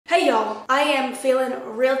Hey y'all, I am feeling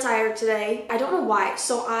real tired today. I don't know why,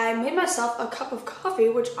 so I made myself a cup of coffee,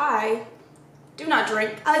 which I do not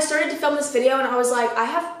drink. I started to film this video and I was like, I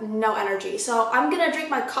have no energy. So I'm gonna drink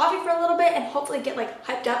my coffee for a little bit and hopefully get like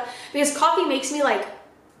hyped up because coffee makes me like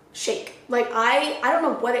shake. Like I don't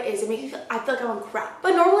know what it is. It makes me feel, I feel like I'm on crack.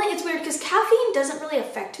 But normally it's weird because caffeine doesn't really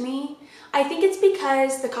affect me. I think it's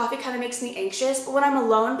because the coffee kind of makes me anxious, but when I'm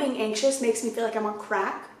alone, being anxious makes me feel like I'm on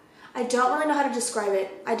crack. I don't really know how to describe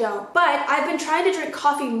it. I don't. But I've been trying to drink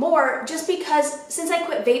coffee more just because since I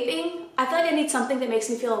quit vaping, I feel like I need something that makes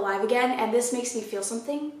me feel alive again, and this makes me feel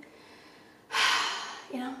something.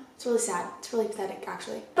 You know, it's really sad. It's really pathetic,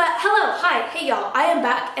 actually. But hello, hi, hey y'all. I am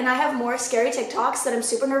back, and I have more scary TikToks that I'm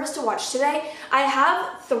super nervous to watch today. I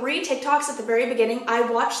have 3 TikToks at the very beginning. I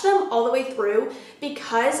watched them all the way through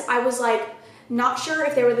because I was like, not sure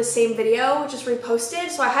if they were the same video, just reposted,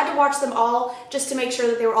 so I had to watch them all just to make sure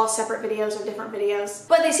that they were all separate videos or different videos.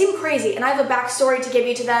 But they seem crazy, and I have a backstory to give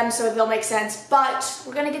you to them so they'll make sense, but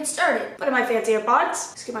we're gonna get started. Put in my fancy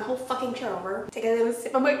AirPods, just get my whole fucking chair over, take a little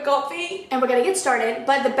sip of my coffee, and we're gonna get started.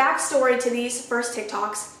 But the backstory to these first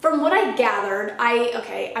TikToks, from what I gathered,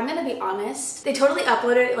 I'm gonna be honest, they totally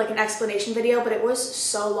uploaded like an explanation video, but it was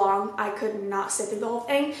so long, I could not sit through the whole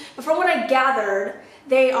thing. But from what I gathered,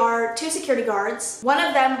 they are 2 security guards. One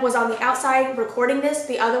of them was on the outside recording this,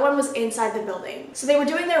 the other one was inside the building. So they were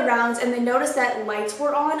doing their rounds and they noticed that lights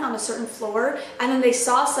were on a certain floor, and then they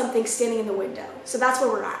saw something standing in the window. So that's where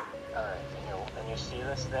we're at. Alright, can you see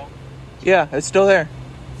this thing? Yeah, it's still there.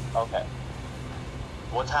 Okay.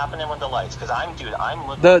 What's happening with the lights? Because I'm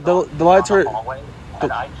looking the lights were hallway,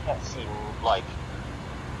 and I can't see, like,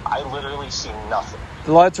 I literally see nothing.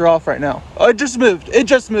 The lights are off right now. Oh, it just moved. It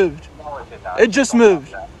just moved. It just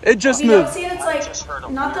moved. It just moved. You don't see it, it's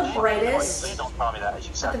like not the brightest. Please don't tell me that as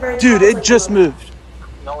you said. Dude, it just moved.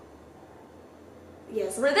 No.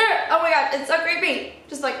 Yes, we're there. Oh my god, it's so creepy.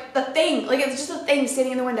 Just like the thing, like it's just a thing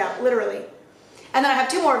standing in the window, literally. And then I have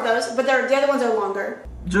 2 more of those, but the other ones are longer.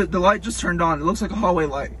 The light just turned on. It looks like a hallway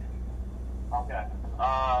light. Okay.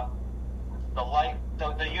 The light,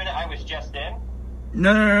 the unit I was just in?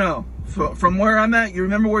 No. From where I'm at, you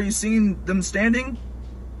remember where you seen them standing?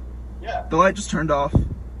 Yeah. The light just turned off.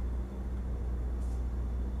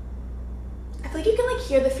 I feel like you can like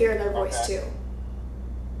hear the fear in their voice too.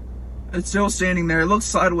 It's still standing there. It looks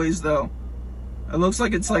sideways though. It looks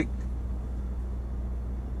like it's like...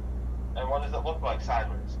 And what does it look like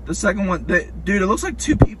sideways? The second one, dude, it looks like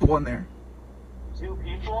 2 people in there. 2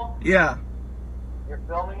 people? Yeah. You're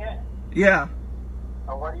filming it? Yeah.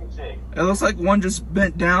 Oh, what do you see? It looks like one just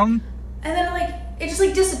bent down. And then like, it just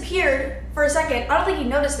like disappeared for a second. I don't think you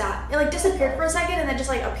noticed that. It like disappeared for a second and then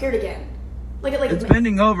just like appeared again. Like it like... It's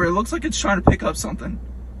bending over. It looks like it's trying to pick up something.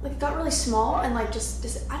 Like it got really small and like just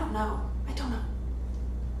I don't know.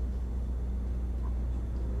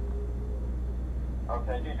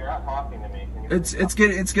 Okay, dude, you're not talking to me. Can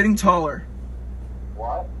you It's getting taller.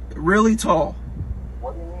 What? Really tall.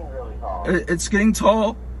 What do you mean really tall? It's getting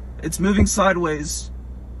tall. It's moving sideways.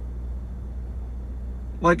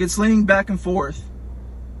 Like it's leaning back and forth.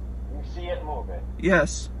 You see it moving?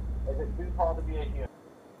 Yes. Is it too tall to be a human?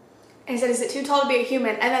 And he said, is it too tall to be a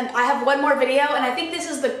human? And then I have one more video, and I think this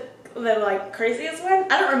is the like craziest one.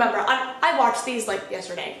 I don't remember. I watched these like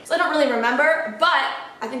yesterday, so I don't really remember, but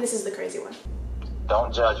I think this is the crazy one.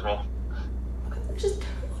 Don't judge me. Just...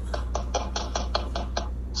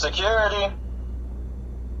 Security!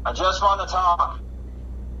 I just want to talk.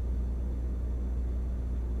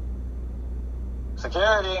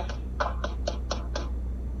 Security!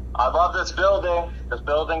 I love this building. This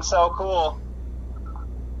building's so cool.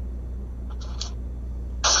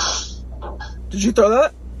 Did you throw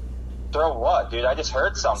that? Throw what, dude? I just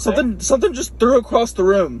heard something. Something just threw across the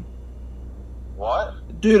room.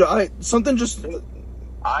 What? Dude, something just...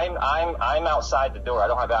 I'm outside the door. I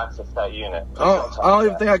don't have access to that unit. I don't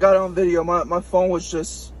even think I got it on video. My phone was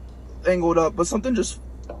just angled up, but something just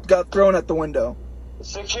got thrown at the window.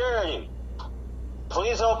 Security!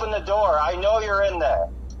 Please open the door. I know you're in there.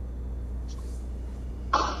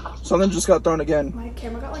 Something just got thrown again. My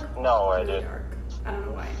camera got like no way, really dude. dark. I don't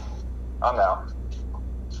know why. I'm out.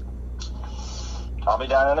 I'll be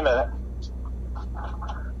down in a minute.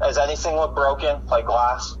 Does anything look broken, like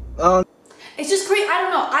glass? It's just great. I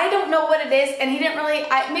don't know. I don't know what it is, and he didn't really...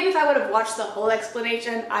 maybe if I would have watched the whole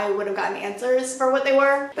explanation, I would have gotten answers for what they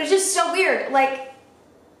were. But it's just so weird. Like,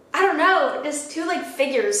 I don't know. Just 2 like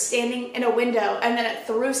figures standing in a window, and then it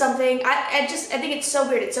threw something. I think it's so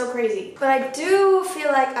weird. It's so crazy. But I do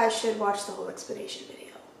feel like I should watch the whole explanation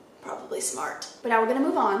video. Probably smart. But now we're gonna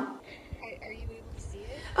move on. Are you able to see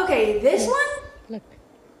it? Okay, this one? Look.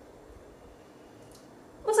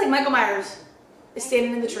 Looks like Michael Myers is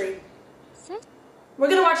standing in the tree. We're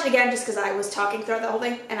gonna watch it again just because I was talking throughout the whole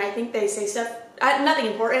thing, and I think they say stuff, nothing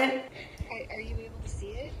important. Are you able to see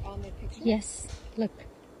it on the picture? Yes, look.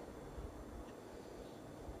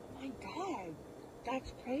 Oh my god,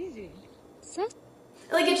 that's crazy. So?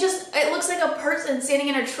 Like, it looks like a person standing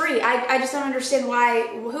in a tree. I just don't understand why,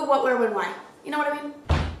 who, what, where, when, why. You know what I mean?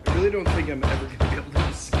 I really don't think I'm ever gonna be able to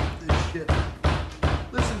escape this shit.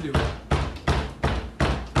 Listen to it.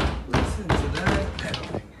 Listen to that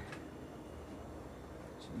pedaling.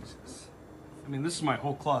 Jesus. I mean, this is my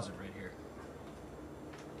whole closet right here.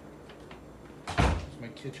 It's my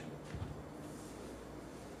kitchen.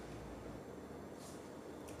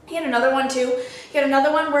 He had another one too. He had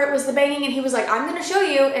another one where it was the banging and he was like, I'm gonna show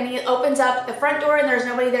you. And he opens up the front door and there's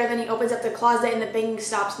nobody there. Then he opens up the closet and the banging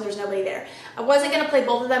stops and there's nobody there. I wasn't gonna play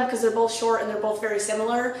both of them because they're both short and they're both very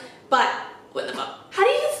similar, but with them up. How do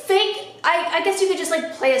you fake, I guess you could just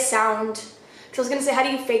like play a sound. Cause I was gonna say, how do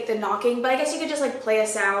you fake the knocking? But I guess you could just like play a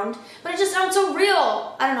sound, but it just sounds so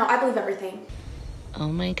real. I don't know, I believe everything. Oh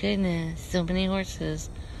my goodness, so many horses.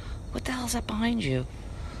 What the hell is that behind you?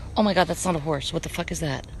 Oh my god, that's not a horse. What the fuck is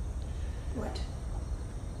that? What?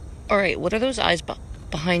 Alright, what are those eyes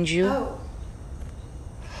behind you? Oh.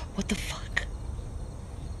 What the fuck?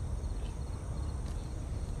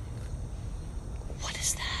 What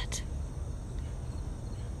is that?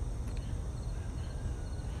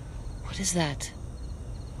 What is that?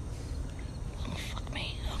 Oh, fuck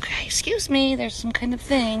me. Okay, excuse me, there's some kind of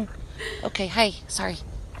thing. Okay, hi, sorry.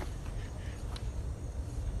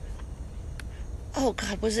 Oh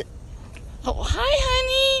god, was it? Oh, hi,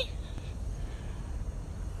 honey.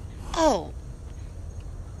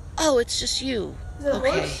 Oh, it's just you. Is it a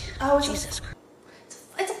Okay. horse? Oh, it's Jesus Christ.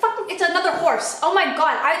 it's another horse. Oh my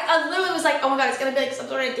god, I literally was like, oh my god, it's gonna be like some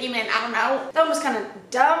sort of demon, I don't know. That one was kind of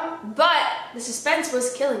dumb, but the suspense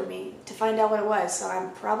was killing me to find out what it was, so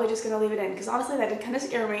I'm probably just gonna leave it in, because honestly that did kind of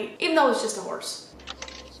scare me, even though it was just a horse.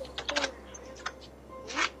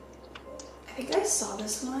 I think I saw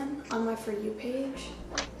this one on my For You page.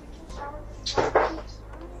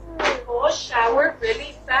 Go shower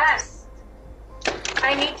really fast.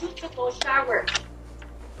 I need you to go shower.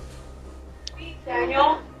 Please,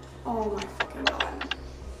 Daniel. Oh my fucking god.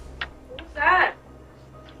 Who's that?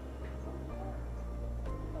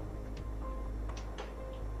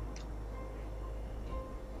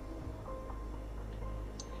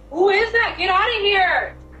 Who is that? Get out of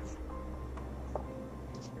here.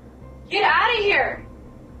 Get out of here.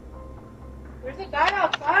 There's a guy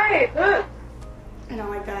outside. Look. I don't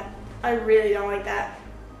like that. I really don't like that.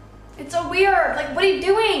 It's so weird. Like, what are you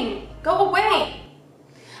doing? Go away.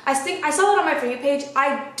 I think I saw that on my For You page.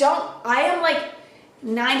 I am like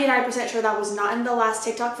 99% sure that was not in the last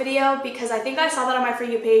TikTok video, because I think I saw that on my For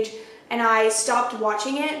You page and I stopped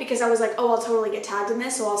watching it because I was like, oh, I'll totally get tagged in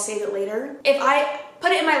this, so I'll save it later. If I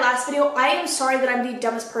put it in my last video, I am sorry that I'm the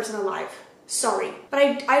dumbest person alive. Sorry. But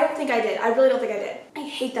I don't think I did. I really don't think I did. I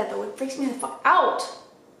hate that though. It freaks me the fuck out.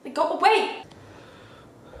 Like, go away.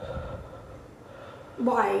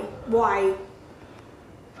 Why? Why?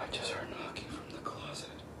 I just heard knocking from the closet.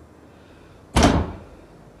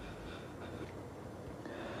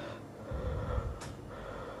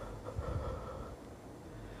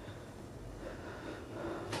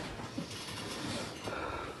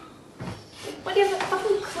 What is a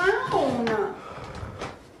fucking clown?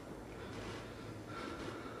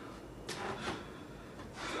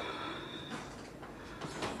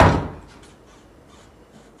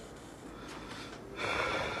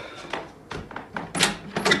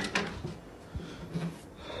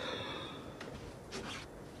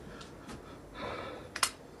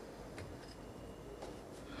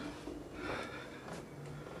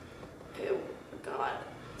 Ew, God,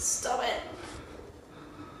 stop it.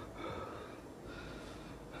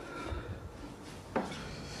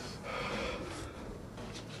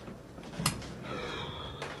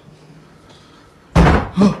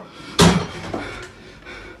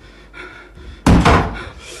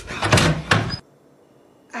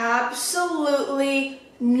 Absolutely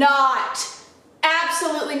not.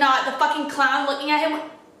 Absolutely not. The fucking clown looking at him.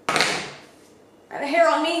 The hair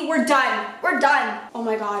on me. We're done. We're done. Oh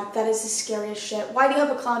my god, that is the scariest shit. Why do you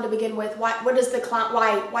have a clown to begin with? Why? What is the clown?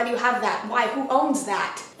 Why? Why do you have that? Why? Who owns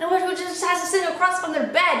that? And what? Who just has to sit across on their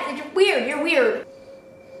bed? You're weird. You're weird.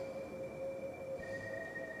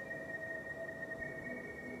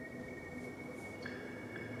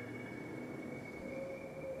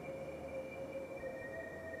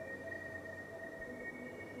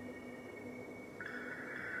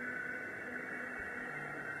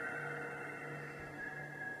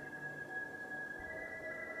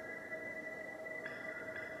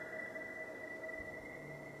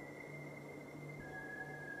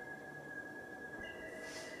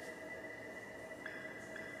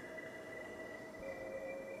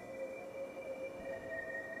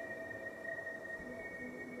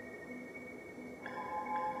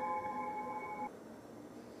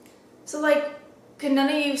 So like, could none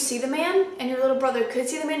of you see the man? And your little brother could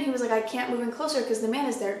see the man? He was like, I can't move in closer because the man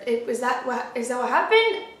is there. Is that what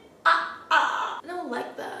happened? I don't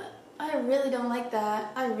like that. I really don't like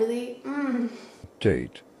that. I really,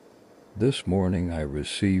 Date. This morning I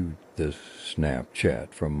received this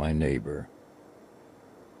Snapchat from my neighbor.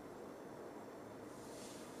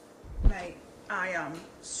 Mate, I am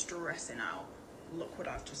stressing out. Look what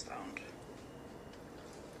I've just found.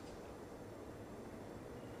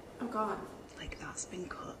 Oh God. Like, that's been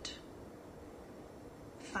cut.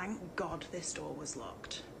 Thank God this door was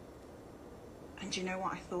locked. And do you know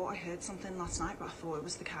what? I thought I heard something last night, but I thought it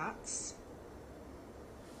was the cats.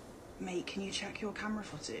 Mate, can you check your camera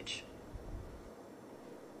footage?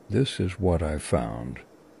 This is what I found.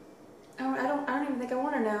 Oh, I don't even think I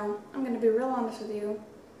want to know. I'm gonna be real honest with you.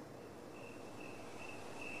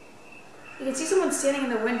 You can see someone standing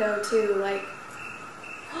in the window too, like.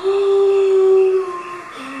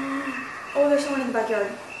 Oh, there's someone in the backyard.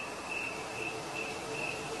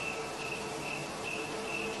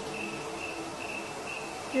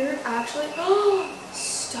 You're actually. Oh,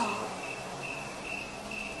 stop.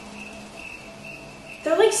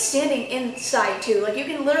 They're like standing inside too. Like you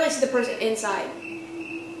can literally see the person inside.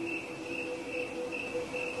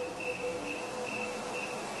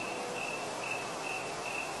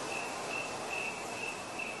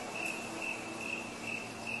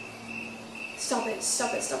 Stop it,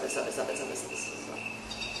 stop it, stop it, stop it, stop it, stop it, stop it, stop it.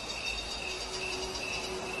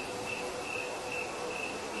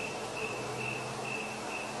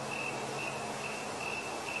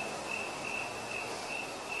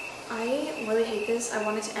 I really hate this. I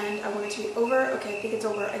want it to end. I want it to be over. Okay, I think it's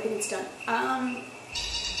over. I think it's done.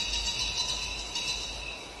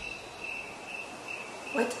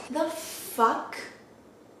 What the fuck?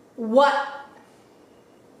 What?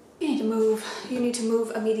 You need to move. You need to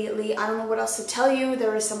move immediately. I don't know what else to tell you.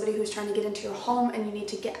 There is somebody who's trying to get into your home and you need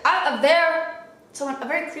to get out of there. A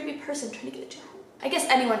very creepy person trying to get into your home. I guess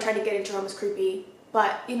anyone trying to get into your home is creepy,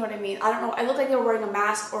 but you know what I mean. I don't know. I look like they were wearing a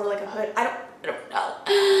mask or like a hood. I don't know.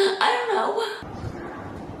 I don't know.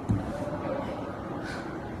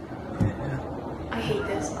 I hate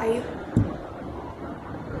this.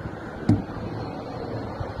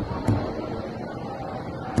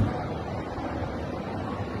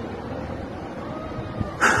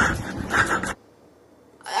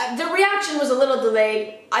 The reaction was a little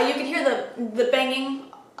delayed. You could hear the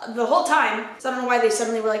banging the whole time. So I don't know why they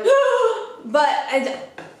suddenly were like, but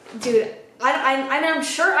dude, I'm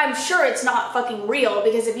sure it's not fucking real,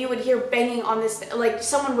 because if you would hear banging on this, like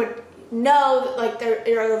someone would know that, like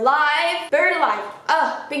they're alive, buried alive.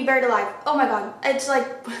 Being buried alive. Oh my God, it's like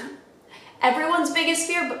everyone's biggest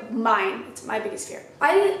fear, but mine. It's my biggest fear.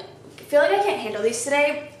 I feel like I can't handle these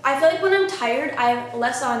today. I feel like when I'm tired, I'm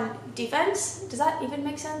less on defense. Does that even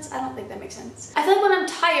make sense? I don't think that makes sense. I feel like when I'm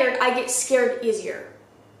tired, I get scared easier.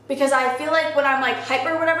 Because I feel like when I'm like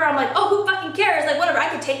hyper or whatever, I'm like, oh, who fucking cares? Like, whatever, I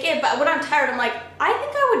can take it. But when I'm tired, I'm like, I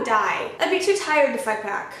think I would die. I'd be too tired to fight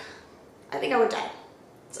back. I think I would die.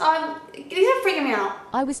 So these are freaking me out.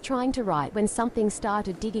 I was trying to write when something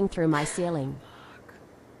started digging through my ceiling.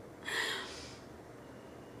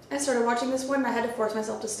 I started watching this one and I had to force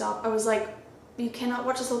myself to stop. I was like, you cannot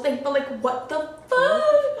watch this whole thing, but like, what the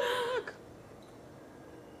fuck?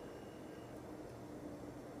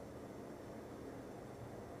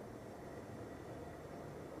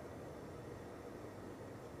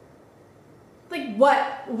 Like,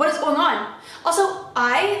 what is going on? Also,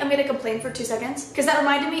 I am gonna complain for 2 seconds because that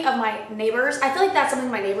reminded me of my neighbors. I feel like that's something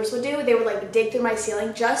my neighbors would do. They would like dig through my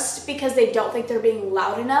ceiling just because they don't think they're being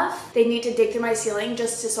loud enough. They need to dig through my ceiling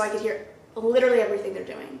just so I could hear literally everything they're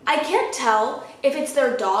doing. I can't tell if it's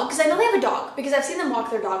their dog, because I know they have a dog because I've seen them walk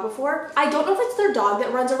their dog before. I don't know if it's their dog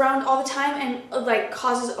that runs around all the time and like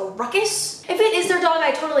causes a ruckus. If it is their dog,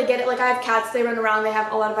 I totally get it. Like I have cats, they run around, they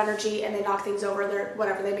have a lot of energy and they knock things over, they're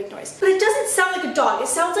whatever, they make noise. But it doesn't sound like a dog. It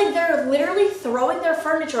sounds like they're literally throwing their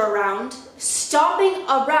furniture around, stomping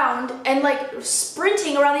around, and like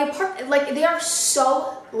sprinting around the apartment. Like they are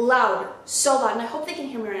so loud, and I hope they can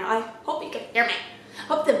hear me right now. I hope you can hear me. I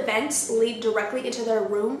hope the vents lead directly into their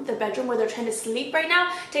room, their bedroom where they're trying to sleep right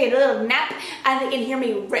now, take a little nap, and they can hear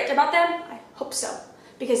me rant about them. I hope so,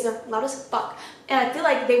 because they're loud as fuck. And I feel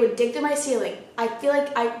like they would dig through my ceiling. I feel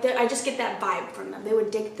like I just get that vibe from them. They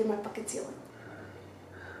would dig through my fucking ceiling.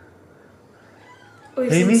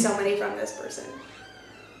 We've seen so many from this person.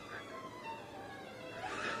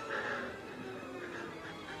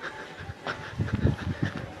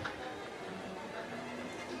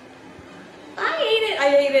 I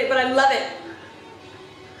hate it, but I love it.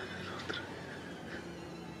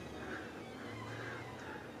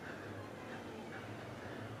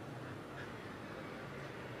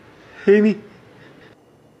 Amy.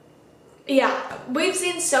 Yeah, we've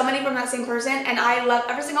seen so many from that same person, and I love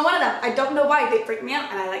every single one of them. I don't know why, they freak me out,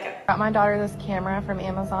 and I like it. Got my daughter this camera from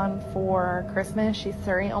Amazon for Christmas. She's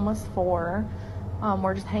 3, almost 4.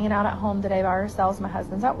 We're just hanging out at home today by ourselves. My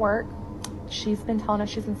husband's at work. She's been telling us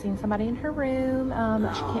she's been seeing somebody in her room,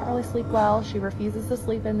 that she can't really sleep well. She refuses to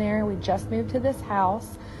sleep in there. We just moved to this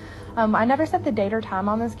house. I never set the date or time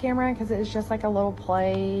on this camera because it's just like a little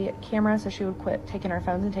play camera, so she would quit taking her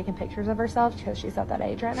phones and taking pictures of herself because she's at that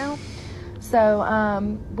age right now.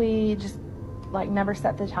 So we just like never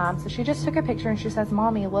set the time. So she just took a picture and she says,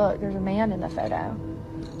 "Mommy, look, there's a man in the photo."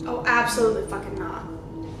 Oh, absolutely fucking not.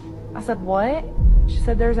 I said, "What?" She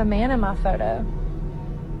said, "There's a man in my photo."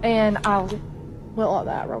 And I went like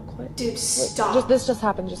that real quick. Dude, stop. This just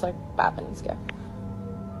happened just like 5 minutes ago.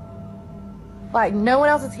 Like, no one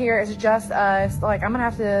else is here. It's just us. Like, I'm gonna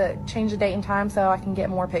have to change the date and time so I can get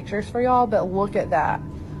more pictures for y'all. But look at that.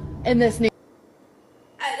 And this new.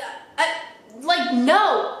 Like, no.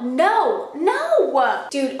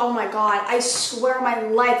 Dude, oh my God. I swear on my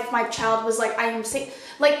life, if my child was like, I am sick.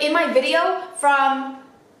 Like, in my video from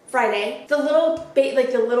Friday, the little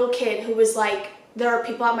kid who was like, there are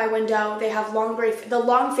people at my window, they have the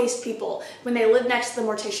long-faced people when they live next to the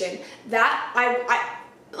mortician. That, I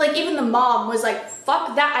like, even the mom was like,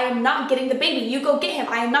 fuck that, I am not getting the baby, you go get him,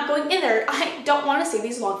 I am not going in there, I don't want to see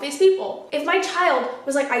these long-faced people. If my child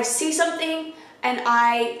was like, I see something, and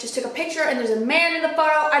I just took a picture and there's a man in the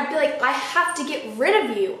photo, I'd be like, I have to get rid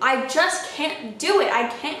of you. I just can't do it. I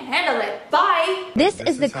can't handle it. Bye. This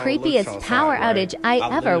is the creepiest power outage I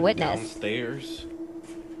ever witnessed. Downstairs.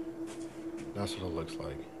 That's what it looks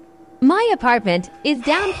like. My apartment is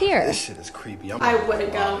down here. This shit is creepy. I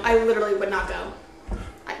wouldn't go. I literally would not go.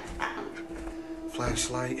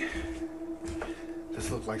 Flashlight. This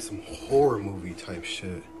looks like some horror movie type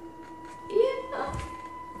shit. Yeah.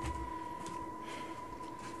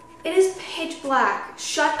 It is pitch black.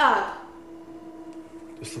 Shut up.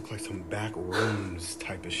 This looks like some back rooms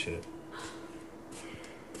type of shit.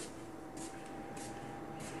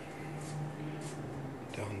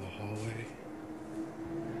 Down the hallway.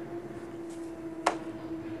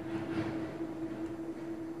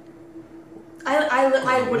 I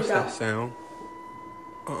wouldn't What's go. that sound?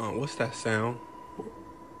 What's that sound?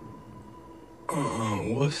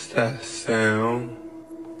 What's that sound?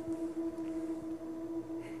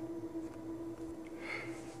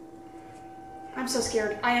 I'm so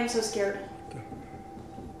scared. I am so scared.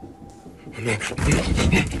 I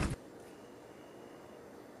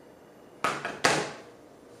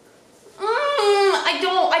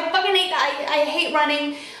fucking hate that. I hate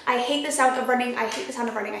running. I hate the sound of running. I hate the sound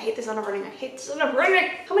of running. I hate the sound of running. I hate the sound of running.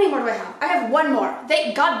 How many more do I have? I have one more.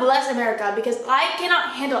 Thank God bless America, because I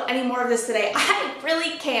cannot handle any more of this today. I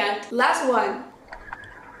really can't. Last one.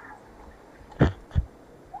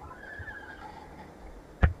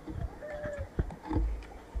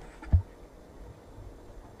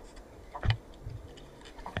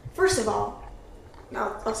 First of all,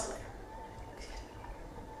 no, I'll say later.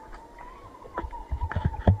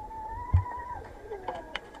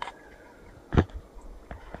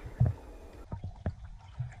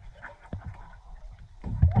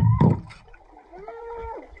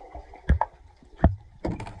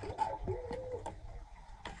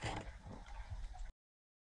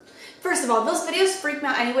 First of all, those videos freak me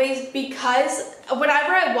out anyways, because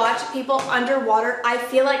whenever I watch people underwater, I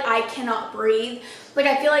feel like I cannot breathe. Like,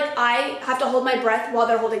 I feel like I have to hold my breath while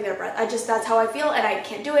they're holding their breath. That's how I feel, and I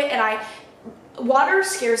can't do it. And water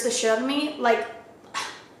scares the shit out of me. Like,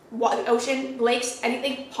 ocean, lakes,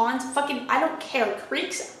 anything, ponds, fucking, I don't care.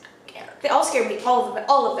 Creeks, I don't care. They all scare me,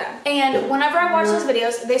 all of them. And whenever I watch those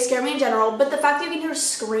videos, they scare me in general, but the fact that you can hear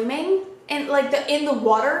screaming and like in the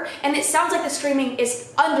water, and it sounds like the screaming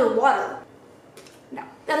is underwater. No,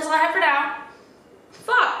 that is all I have for now.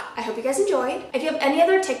 Fuck. I hope you guys enjoyed. If you have any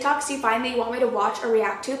other TikToks you find that you want me to watch or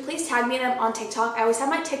react to, please tag me in them on TikTok. I always have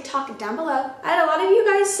my TikTok down below. I had a lot of you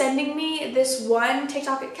guys sending me this one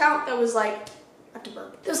TikTok account that was like, I have to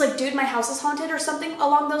burp. It was like, dude, my house is haunted or something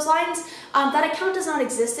along those lines. That account does not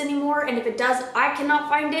exist anymore, and if it does, I cannot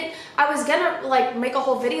find it. I was gonna like make a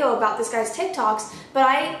whole video about this guy's TikToks, but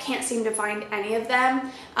I can't seem to find any of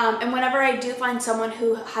them. And whenever I do find someone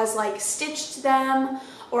who has like stitched them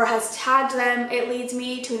or has tagged them, it leads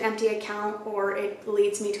me to an empty account, or it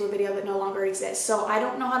leads me to a video that no longer exists. So I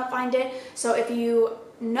don't know how to find it. So if you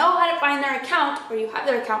know how to find their account, or you have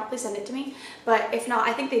their account, please send it to me. But if not,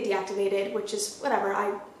 I think they deactivated, which is whatever,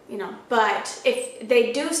 but if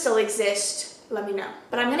they do still exist, let me know.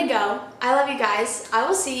 But I'm gonna go. I love you guys. I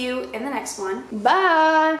will see you in the next one.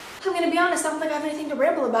 Bye. I'm gonna be honest, I don't think I have anything to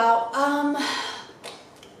ramble about.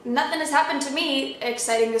 nothing has happened to me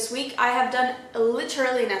exciting this week. I have done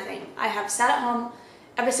literally nothing. I have sat at home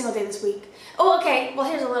every single day this week. Oh, okay, well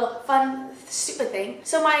here's a little fun, stupid thing.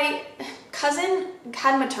 So my cousin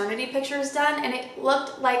had maternity pictures done and it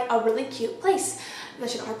looked like a really cute place that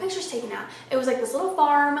she got her pictures taken at. It was like this little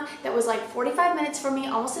farm that was like 45 minutes from me,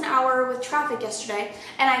 almost an hour with traffic yesterday,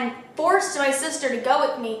 and I forced my sister to go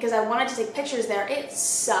with me because I wanted to take pictures there. It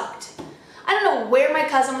sucked. I don't know where my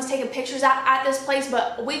cousin was taking pictures at this place,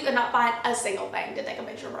 but we could not find a single thing to take a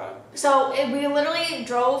picture of. So we literally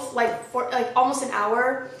drove like almost an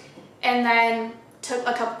hour and then took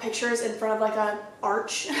a couple pictures in front of like a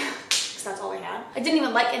arch because that's all I had. I didn't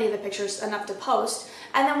even like any of the pictures enough to post.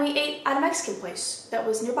 And then we ate at a Mexican place that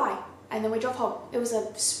was nearby. And then we drove home. It was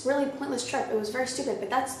a really pointless trip. It was very stupid, but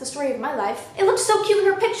that's the story of my life. It looked so cute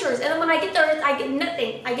in her pictures, and then when I get there, I get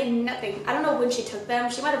nothing. I get nothing. I don't know when she took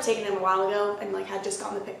them. She might have taken them a while ago and like had just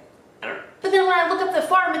gotten the pic. I don't know. But then when I look up the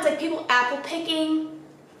farm, it's like people apple picking,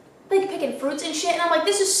 like picking fruits and shit, and I'm like,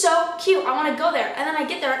 this is so cute. I want to go there. And then I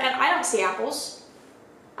get there and I don't see apples.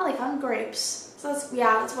 I only found grapes. So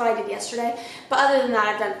that's what I did yesterday. But other than that,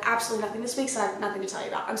 I've done absolutely nothing this week, so I have nothing to tell you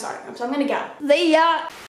about. I'm sorry. So I'm gonna go. See ya.